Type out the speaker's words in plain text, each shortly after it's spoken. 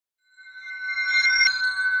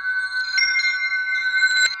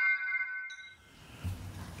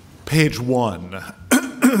Page 1.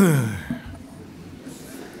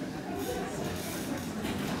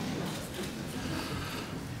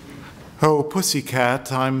 "Oh,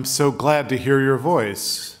 pussycat, I'm so glad to hear your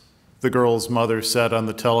voice," the girl's mother said on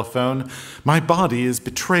the telephone. "My body is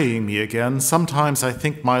betraying me again. Sometimes I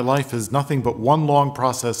think my life is nothing but one long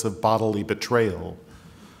process of bodily betrayal."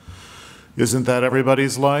 "Isn't that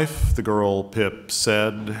everybody's life?" the girl Pip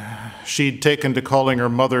said. She'd taken to calling her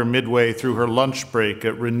mother midway through her lunch break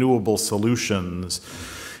at Renewable Solutions.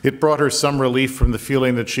 It brought her some relief from the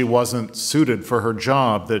feeling that she wasn't suited for her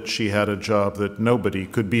job, that she had a job that nobody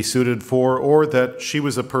could be suited for, or that she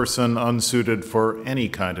was a person unsuited for any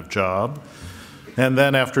kind of job. And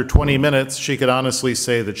then after 20 minutes, she could honestly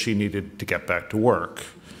say that she needed to get back to work.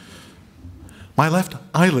 "My left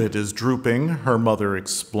eyelid is drooping," her mother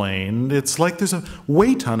explained. "It's like there's a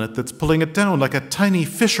weight on it that's pulling it down, like a tiny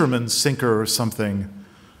fisherman's sinker or something."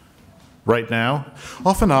 "Right now?"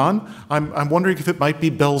 "Off and on. I'm wondering if it might be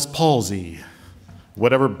Bell's palsy."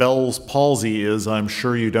 "Whatever Bell's palsy is, I'm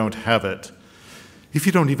sure you don't have it." "If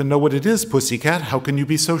you don't even know what it is, pussycat, how can you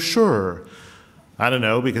be so sure?" "I don't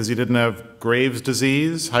know, because you didn't have Graves'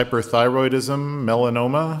 disease, hyperthyroidism,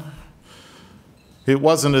 melanoma?" It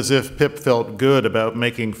wasn't as if Pip felt good about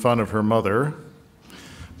making fun of her mother,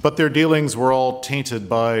 but their dealings were all tainted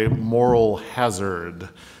by moral hazard,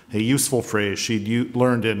 a useful phrase she'd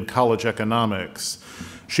learned in college economics.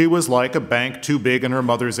 She was like a bank too big in her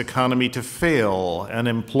mother's economy to fail, an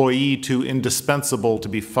employee too indispensable to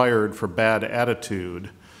be fired for bad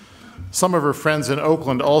attitude. Some of her friends in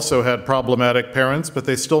Oakland also had problematic parents, but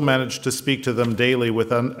they still managed to speak to them daily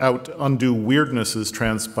without undue weirdnesses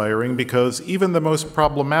transpiring, because even the most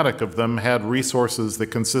problematic of them had resources that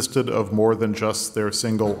consisted of more than just their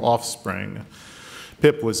single offspring.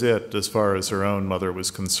 Pip was it, as far as her own mother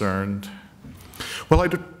was concerned. "Well, I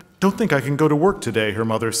don't think I can go to work today," her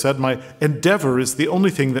mother said. "My endeavor is the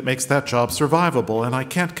only thing that makes that job survivable, and I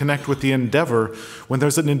can't connect with the endeavor when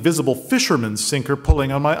there's an invisible fisherman's sinker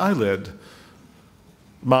pulling on my eyelid."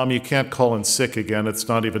 "Mom, you can't call in sick again. It's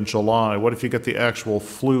not even July. What if you get the actual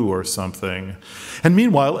flu or something?" "And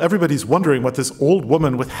meanwhile, everybody's wondering what this old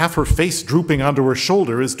woman with half her face drooping onto her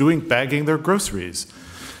shoulder is doing bagging their groceries.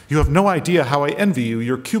 You have no idea how I envy you,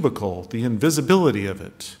 your cubicle, the invisibility of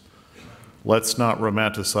it." "Let's not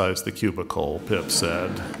romanticize the cubicle," Pip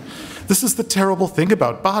said. "This is the terrible thing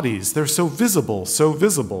about bodies. They're so visible, so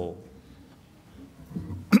visible."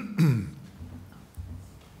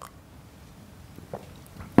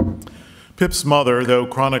 Pip's mother, though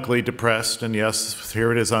chronically depressed, and yes,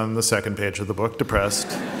 here it is on the second page of the book, depressed.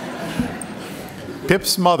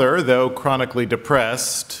 Pip's mother, though chronically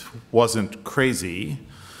depressed, wasn't crazy.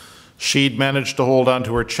 She'd managed to hold on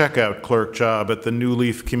to her checkout clerk job at the New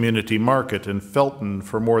Leaf Community Market in Felton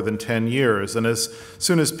for more than 10 years, and as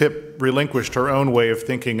soon as Pip relinquished her own way of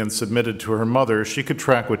thinking and submitted to her mother, she could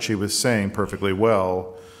track what she was saying perfectly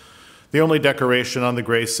well. The only decoration on the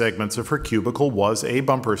gray segments of her cubicle was a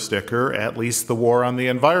bumper sticker, "At least the war on the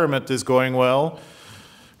environment is going well."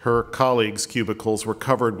 Her colleagues' cubicles were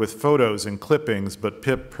covered with photos and clippings, but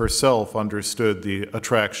Pip herself understood the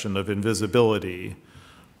attraction of invisibility.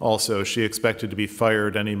 Also, she expected to be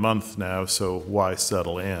fired any month now, so why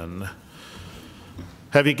settle in?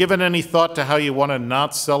 "Have you given any thought to how you want to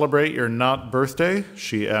not celebrate your not birthday?"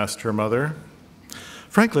 she asked her mother.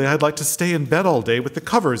 "Frankly, I'd like to stay in bed all day with the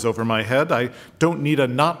covers over my head. I don't need a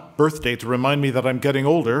not birthday to remind me that I'm getting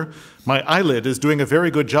older. My eyelid is doing a very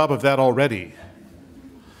good job of that already."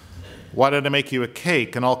 "Why don't I make you a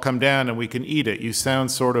cake and I'll come down and we can eat it? You sound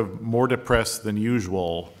sort of more depressed than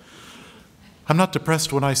usual." "I'm not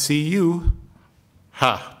depressed when I see you."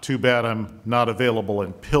 "Ha, too bad I'm not available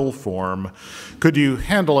in pill form. Could you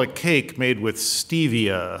handle a cake made with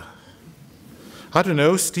stevia?" "I don't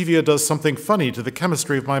know, stevia does something funny to the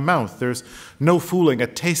chemistry of my mouth. There's no fooling a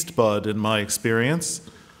taste bud in my experience."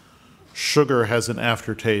 "Sugar has an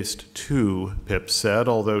aftertaste too," Pip said,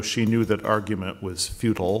 although she knew that argument was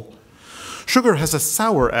futile. "Sugar has a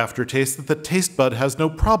sour aftertaste that the taste bud has no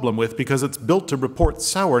problem with because it's built to report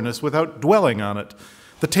sourness without dwelling on it.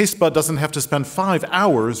 The taste bud doesn't have to spend 5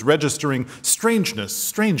 hours registering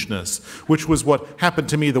strangeness, which was what happened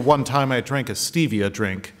to me the one time I drank a stevia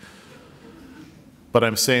drink." "But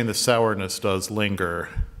I'm saying the sourness does linger."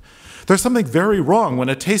 "There's something very wrong when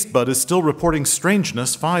a taste bud is still reporting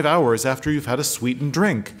strangeness 5 hours after you've had a sweetened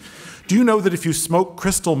drink. Do you know that if you smoke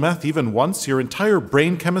crystal meth even once, your entire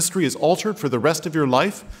brain chemistry is altered for the rest of your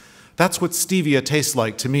life? That's what stevia tastes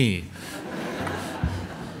like to me."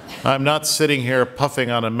 "I'm not sitting here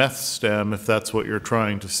puffing on a meth stem, if that's what you're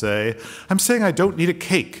trying to say." "I'm saying I don't need a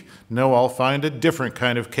cake. No, I'll find a different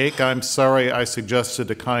kind of cake. I'm sorry I suggested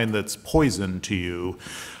a kind that's poison to you.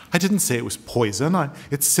 I didn't say it was poison.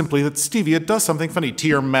 It's simply that stevia does something funny to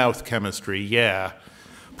your mouth chemistry, yeah.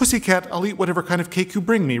 Pussycat, I'll eat whatever kind of cake you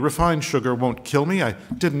bring me. Refined sugar won't kill me. I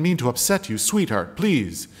didn't mean to upset you, sweetheart,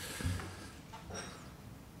 please.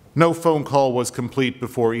 No phone call was complete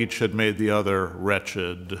before each had made the other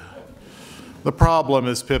wretched. The problem,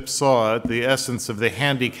 as Pip saw it, the essence of the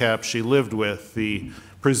handicap she lived with, the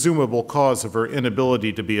presumable cause of her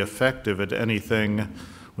inability to be effective at anything,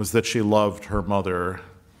 was that she loved her mother,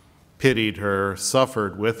 pitied her,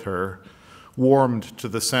 suffered with her, warmed to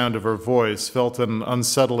the sound of her voice, felt an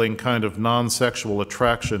unsettling kind of non-sexual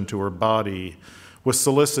attraction to her body, was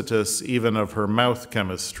solicitous even of her mouth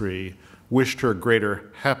chemistry, wished her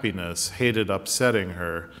greater happiness, hated upsetting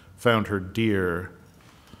her, found her dear.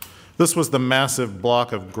 This was the massive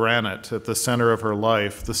block of granite at the center of her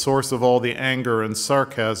life, the source of all the anger and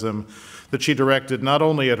sarcasm that she directed not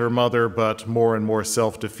only at her mother, but more and more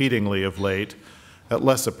self-defeatingly of late, at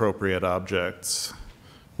less appropriate objects.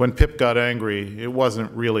 When Pip got angry, it wasn't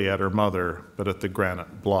really at her mother, but at the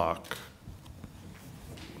granite block.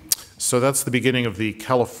 So that's the beginning of the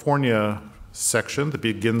California section that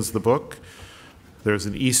begins the book. There's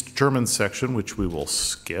an East German section, which we will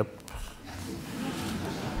skip.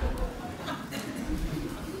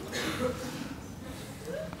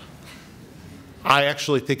 I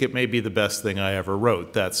actually think it may be the best thing I ever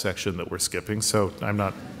wrote, that section that we're skipping, so I'm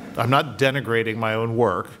not denigrating my own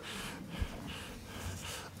work.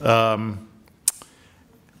 The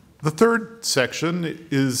third section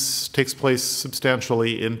takes place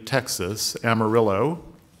substantially in Texas, Amarillo,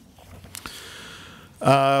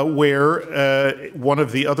 where one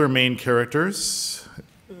of the other main characters,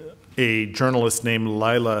 a journalist named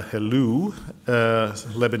Laila Helou,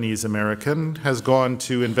 Lebanese American, has gone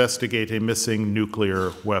to investigate a missing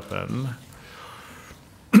nuclear weapon.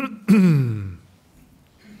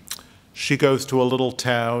 She goes to a little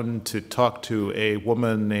town to talk to a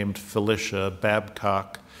woman named Felicia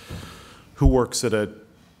Babcock, who works at a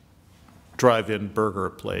drive-in burger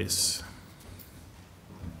place.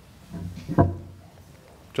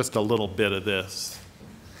 Just a little bit of this.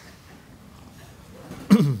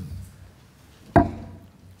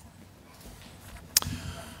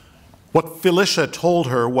 What Felicia told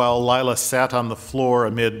her while Lila sat on the floor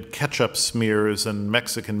amid ketchup smears and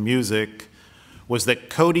Mexican music was that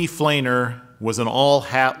Cody Flainer was an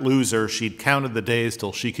all-hat loser she'd counted the days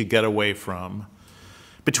till she could get away from.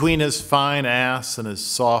 Between his fine ass and his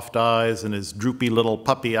soft eyes and his droopy little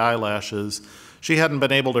puppy eyelashes, she hadn't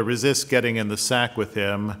been able to resist getting in the sack with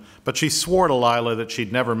him, but she swore to Lila that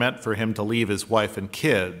she'd never meant for him to leave his wife and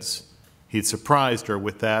kids. He'd surprised her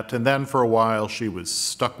with that, and then for a while she was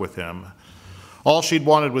stuck with him. All she'd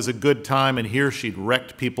wanted was a good time, and here she'd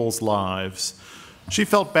wrecked people's lives. She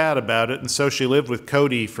felt bad about it, and so she lived with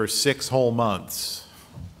Cody for 6 whole months.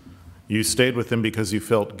 You stayed with him because you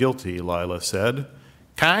felt guilty, Lila said.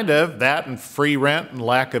 Kind of, that and free rent and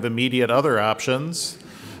lack of immediate other options.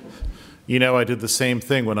 You know, I did the same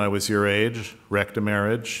thing when I was your age, wrecked a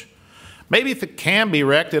marriage. Maybe if it can be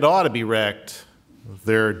wrecked, it ought to be wrecked.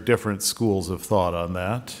 There are different schools of thought on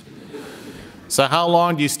that. So how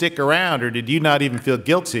long do you stick around, or did you not even feel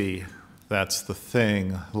guilty? That's the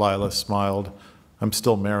thing, Lila smiled. I'm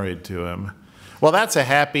still married to him. Well, that's a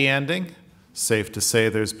happy ending. Safe to say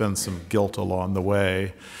there's been some guilt along the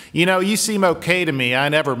way. You know, you seem okay to me. I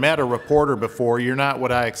never met a reporter before. You're not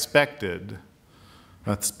what I expected.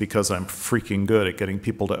 That's because I'm freaking good at getting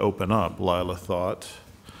people to open up, Lila thought.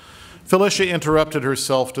 Felicia interrupted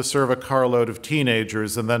herself to serve a carload of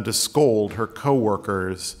teenagers and then to scold her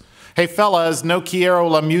co-workers. Hey fellas, no quiero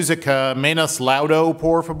la música, menos laudo,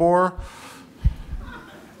 por favor?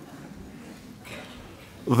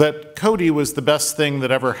 That Cody was the best thing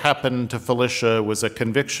that ever happened to Felicia was a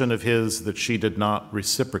conviction of his that she did not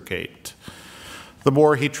reciprocate. The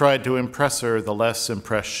more he tried to impress her, the less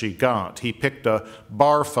impressed she got. He picked a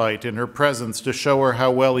bar fight in her presence to show her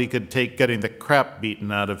how well he could take getting the crap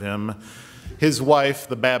beaten out of him. His wife,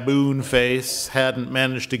 the baboon face, hadn't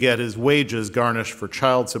managed to get his wages garnished for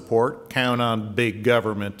child support. Count on big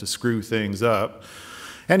government to screw things up.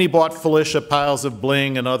 And he bought Felicia piles of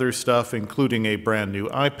bling and other stuff, including a brand new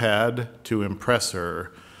iPad, to impress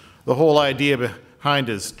her. The whole idea behind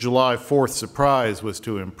his July 4th surprise was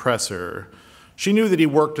to impress her. She knew that he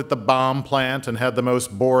worked at the bomb plant and had the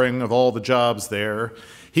most boring of all the jobs there.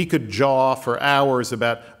 He could jaw for hours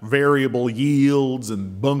about variable yields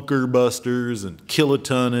and bunker busters and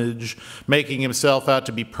kilotonnage, making himself out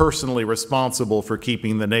to be personally responsible for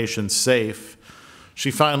keeping the nation safe.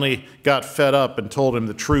 She finally got fed up and told him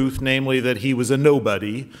the truth, namely that he was a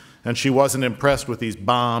nobody, and she wasn't impressed with these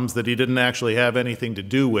bombs that he didn't actually have anything to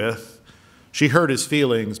do with. She hurt his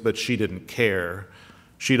feelings, but she didn't care.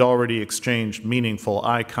 She'd already exchanged meaningful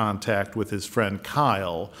eye contact with his friend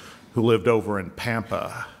Kyle, who lived over in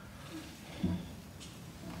Pampa.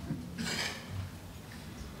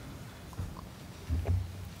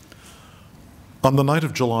 On the night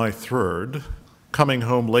of July 3rd, coming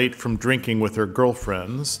home late from drinking with her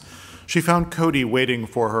girlfriends, she found Cody waiting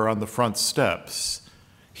for her on the front steps.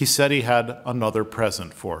 He said he had another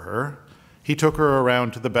present for her. He took her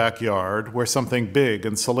around to the backyard where something big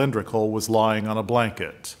and cylindrical was lying on a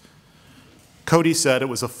blanket. Cody said it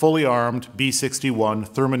was a fully armed B-61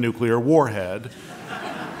 thermonuclear warhead.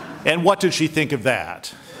 And what did she think of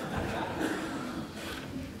that?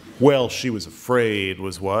 Well, she was afraid,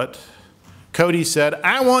 was what? Cody said,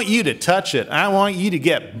 I want you to touch it. I want you to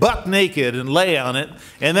get buck naked and lay on it,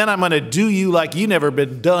 and then I'm going to do you like you never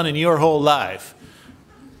been done in your whole life.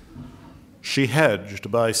 She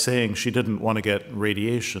hedged by saying she didn't want to get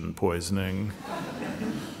radiation poisoning.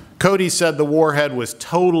 Cody said the warhead was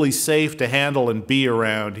totally safe to handle and be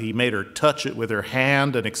around. He made her touch it with her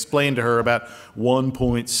hand and explained to her about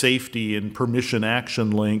one-point safety and permission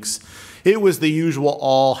action links. It was the usual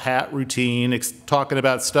all-hat routine, talking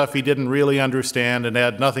about stuff he didn't really understand and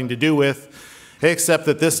had nothing to do with, except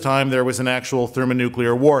that this time there was an actual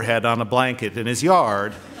thermonuclear warhead on a blanket in his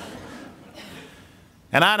yard.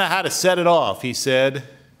 And I know how to set it off, he said.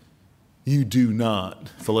 You do not,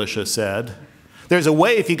 Felicia said. There's a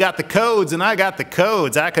way if you got the codes, and I got the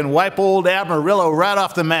codes. I can wipe old Amarillo right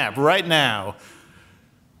off the map right now.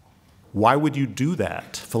 Why would you do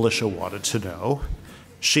that? Felicia wanted to know.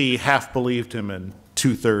 She half believed him and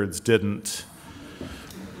two-thirds didn't.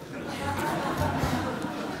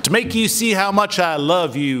 To make you see how much I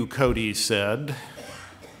love you, Cody said.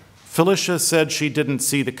 Felicia said she didn't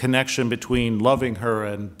see the connection between loving her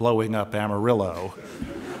and blowing up Amarillo.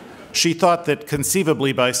 She thought that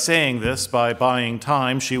conceivably by saying this, by buying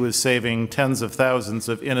time, she was saving tens of thousands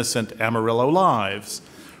of innocent Amarillo lives,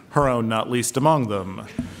 her own not least among them.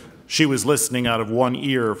 She was listening out of one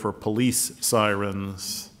ear for police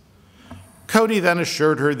sirens. Cody then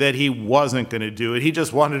assured her that he wasn't going to do it. He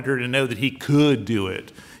just wanted her to know that he could do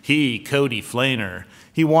it. He, Cody Flaner.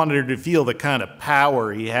 He wanted her to feel the kind of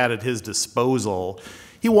power he had at his disposal.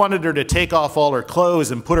 He wanted her to take off all her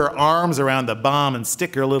clothes and put her arms around the bomb and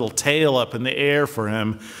stick her little tail up in the air for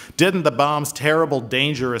him. Didn't the bomb's terrible,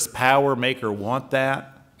 dangerous power make her want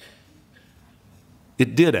that?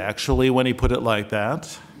 It did, actually, when he put it like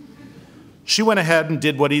that. She went ahead and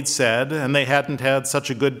did what he'd said, and they hadn't had such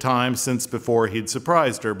a good time since before he'd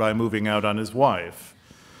surprised her by moving out on his wife.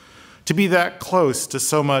 To be that close to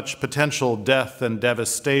so much potential death and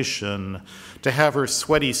devastation, to have her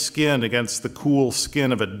sweaty skin against the cool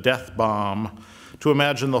skin of a death bomb, to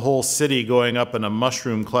imagine the whole city going up in a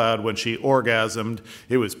mushroom cloud when she orgasmed,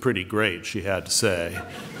 it was pretty great, she had to say.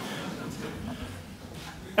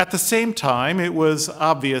 At the same time, it was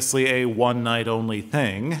obviously a one-night-only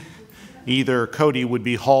thing. Either Cody would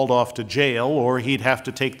be hauled off to jail or he'd have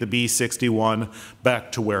to take the B-61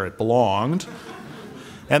 back to where it belonged.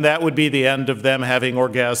 And that would be the end of them having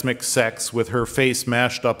orgasmic sex with her face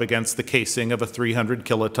mashed up against the casing of a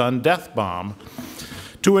 300-kiloton death bomb.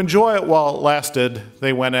 To enjoy it while it lasted,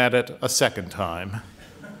 they went at it a second time.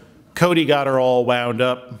 Cody got her all wound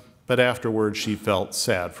up, but afterwards she felt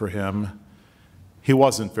sad for him. He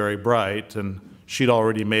wasn't very bright, and she'd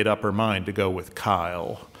already made up her mind to go with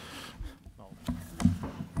Kyle.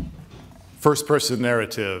 First-person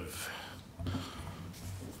narrative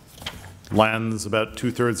lands about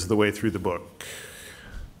two-thirds of the way through the book.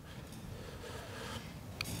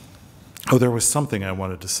 Oh, there was something I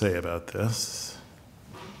wanted to say about this.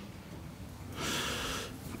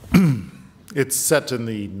 It's set in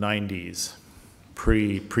the 90s,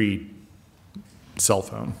 pre-cell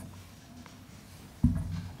phone.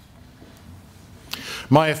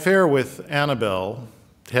 My affair with Annabelle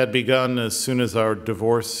had begun as soon as our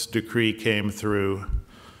divorce decree came through.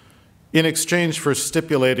 In exchange for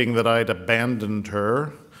stipulating that I'd abandoned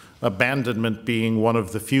her, abandonment being one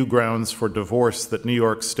of the few grounds for divorce that New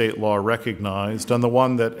York state law recognized, and the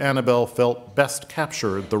one that Annabelle felt best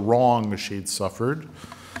captured the wrong she'd suffered,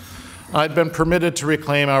 I'd been permitted to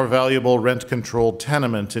reclaim our valuable rent-controlled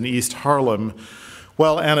tenement in East Harlem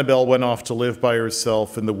while Annabelle went off to live by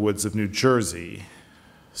herself in the woods of New Jersey.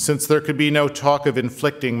 Since there could be no talk of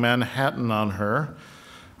inflicting Manhattan on her,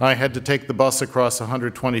 I had to take the bus across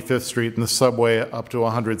 125th Street and the subway up to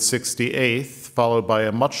 168th, followed by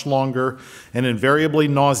a much longer and invariably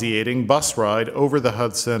nauseating bus ride over the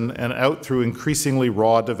Hudson and out through increasingly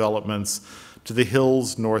raw developments to the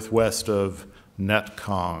hills northwest of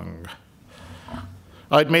Netkong.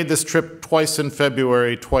 I'd made this trip twice in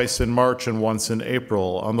February, twice in March, and once in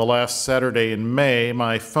April. On the last Saturday in May,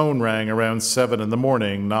 my phone rang around 7 in the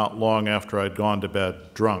morning, not long after I'd gone to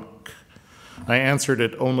bed drunk. I answered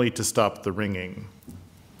it only to stop the ringing.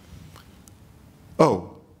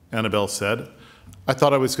 "Oh," Annabelle said, "I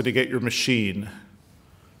thought I was going to get your machine."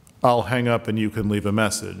 "I'll hang up and you can leave a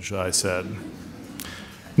message," I said.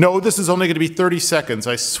 "No, this is only going to be 30 seconds.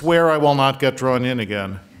 I swear I will not get drawn in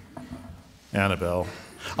again." "Annabelle,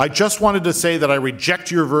 I just wanted to say that I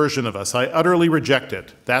reject your version of us. I utterly reject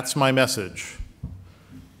it. That's my message."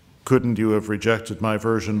 "Couldn't you have rejected my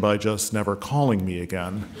version by just never calling me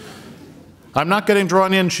again?" "I'm not getting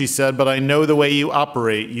drawn in," she said, "but I know the way you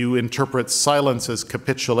operate. You interpret silence as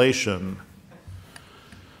capitulation."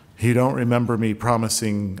 "You don't remember me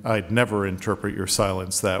promising I'd never interpret your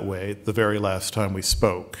silence that way the very last time we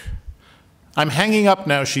spoke." "I'm hanging up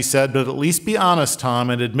now," she said, "but at least be honest, Tom,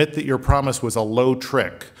 and admit that your promise was a low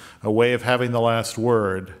trick, a way of having the last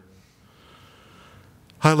word."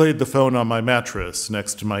 I laid the phone on my mattress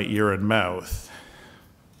next to my ear and mouth.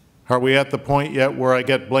 Are we at the point yet where I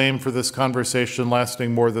get blamed for this conversation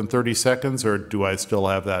lasting more than 30 seconds, or do I still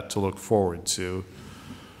have that to look forward to?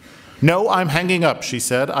 "No, I'm hanging up," she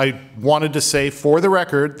said. "I wanted to say for the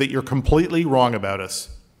record that you're completely wrong about us.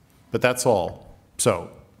 But that's all. So,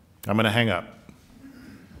 I'm going to hang up."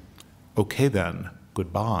 "Okay then,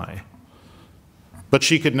 goodbye." But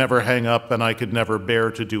she could never hang up, and I could never bear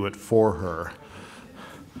to do it for her.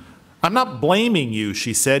 "I'm not blaming you,"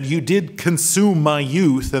 she said. "You did consume my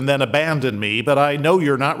youth and then abandon me, but I know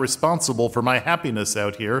you're not responsible for my happiness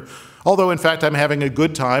out here. Although, in fact, I'm having a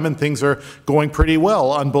good time and things are going pretty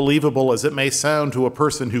well, unbelievable as it may sound to a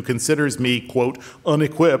person who considers me, quote,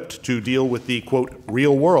 unequipped to deal with the, quote,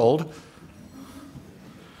 real world."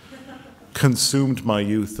 "Consumed my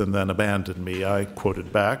youth and then abandoned me," I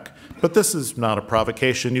quoted back. "But this is not a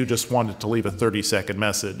provocation. You just wanted to leave a 30-second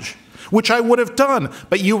message." "Which I would have done,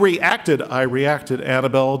 but you reacted." "I reacted,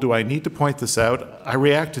 Annabelle. Do I need to point this out? I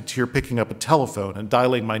reacted to your picking up a telephone and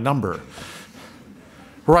dialing my number."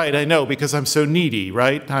 "Right, I know, because I'm so needy,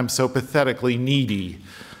 right? I'm so pathetically needy."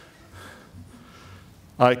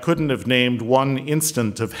 I couldn't have named one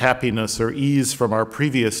instant of happiness or ease from our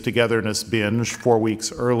previous togetherness binge 4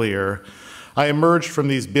 weeks earlier. I emerged from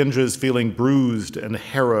these binges feeling bruised and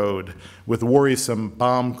harrowed, with worrisome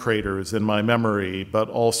bomb craters in my memory, but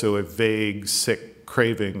also a vague, sick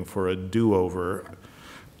craving for a do-over.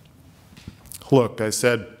 "Look," I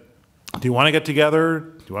said, "do you want to get together?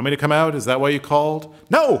 Do you want me to come out? Is that why you called?"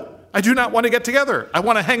 "No, I do not want to get together. I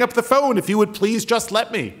want to hang up the phone. If you would please just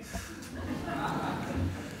let me."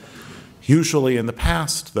 Usually in the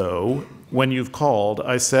past, though, when you've called,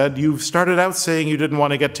 I said, you've started out saying you didn't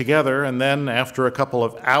want to get together, and then after a couple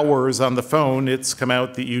of hours on the phone, it's come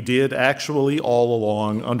out that you did actually all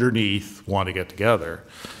along underneath want to get together.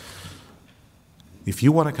 "If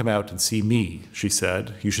you want to come out and see me," she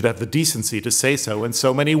said, "you should have the decency to say so in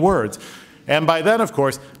so many words. And by then, of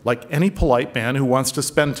course, like any polite man who wants to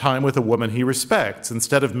spend time with a woman he respects,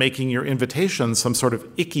 instead of making your invitation some sort of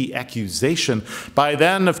icky accusation, by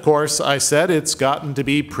then, of course," I said, "it's gotten to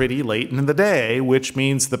be pretty late in the day, which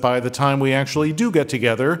means that by the time we actually do get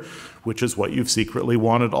together, which is what you've secretly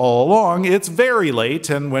wanted all along, it's very late,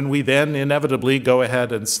 and when we then inevitably go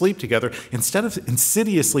ahead and sleep together, instead of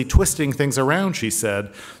insidiously twisting things around," she said,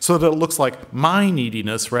 "so that it looks like my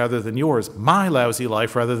neediness rather than yours, my lousy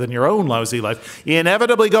life rather than your own lousy life,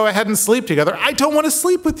 inevitably go ahead and sleep together. I don't want to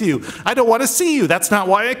sleep with you. I don't want to see you. That's not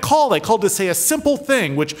why I called. I called to say a simple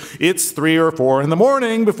thing, which it's 3 or 4 in the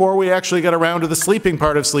morning before we actually get around to the sleeping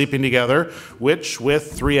part of sleeping together, which,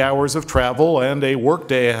 with 3 hours of travel and a work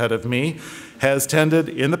day ahead of me, has tended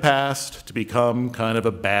in the past to become kind of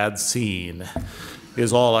a bad scene,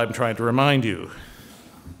 is all I'm trying to remind you.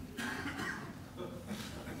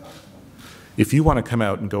 If you want to come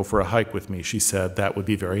out and go for a hike with me, she said, that would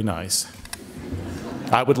be very nice.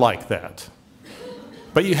 I would like that.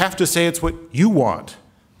 But you have to say it's what you want.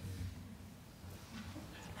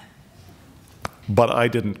 But I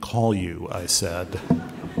didn't call you, I said.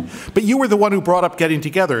 But you were the one who brought up getting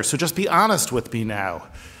together, so just be honest with me now.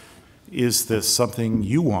 Is this something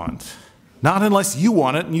you want? Not unless you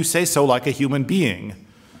want it and you say so like a human being.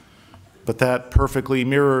 But that perfectly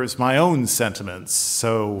mirrors my own sentiments,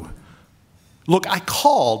 so... Look, I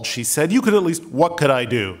called, she said. You could at least... What could I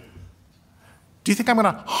do? Do you think I'm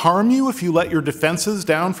going to harm you if you let your defenses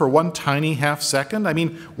down for one tiny half second? I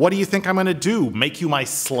mean, what do you think I'm going to do? Make you my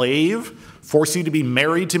slave? Force you to be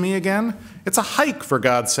married to me again? It's a hike, for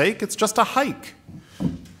God's sake. It's just a hike.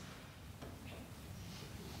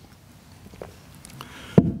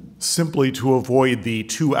 Simply to avoid the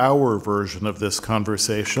 2-hour version of this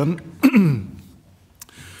conversation,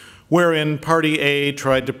 wherein Party A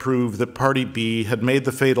tried to prove that Party B had made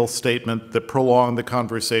the fatal statement that prolonged the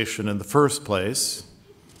conversation in the first place,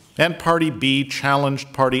 and Party B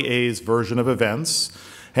challenged Party A's version of events,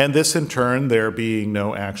 and this in turn, there being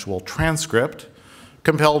no actual transcript,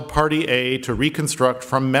 compelled Party A to reconstruct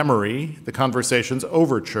from memory the conversation's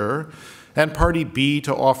overture, and Party B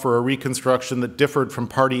to offer a reconstruction that differed from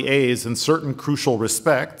Party A's in certain crucial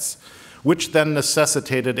respects, which then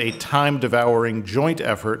necessitated a time-devouring joint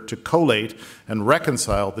effort to collate and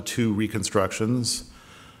reconcile the two reconstructions.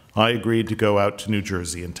 I agreed to go out to New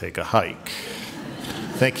Jersey and take a hike.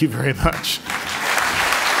 Thank you very much.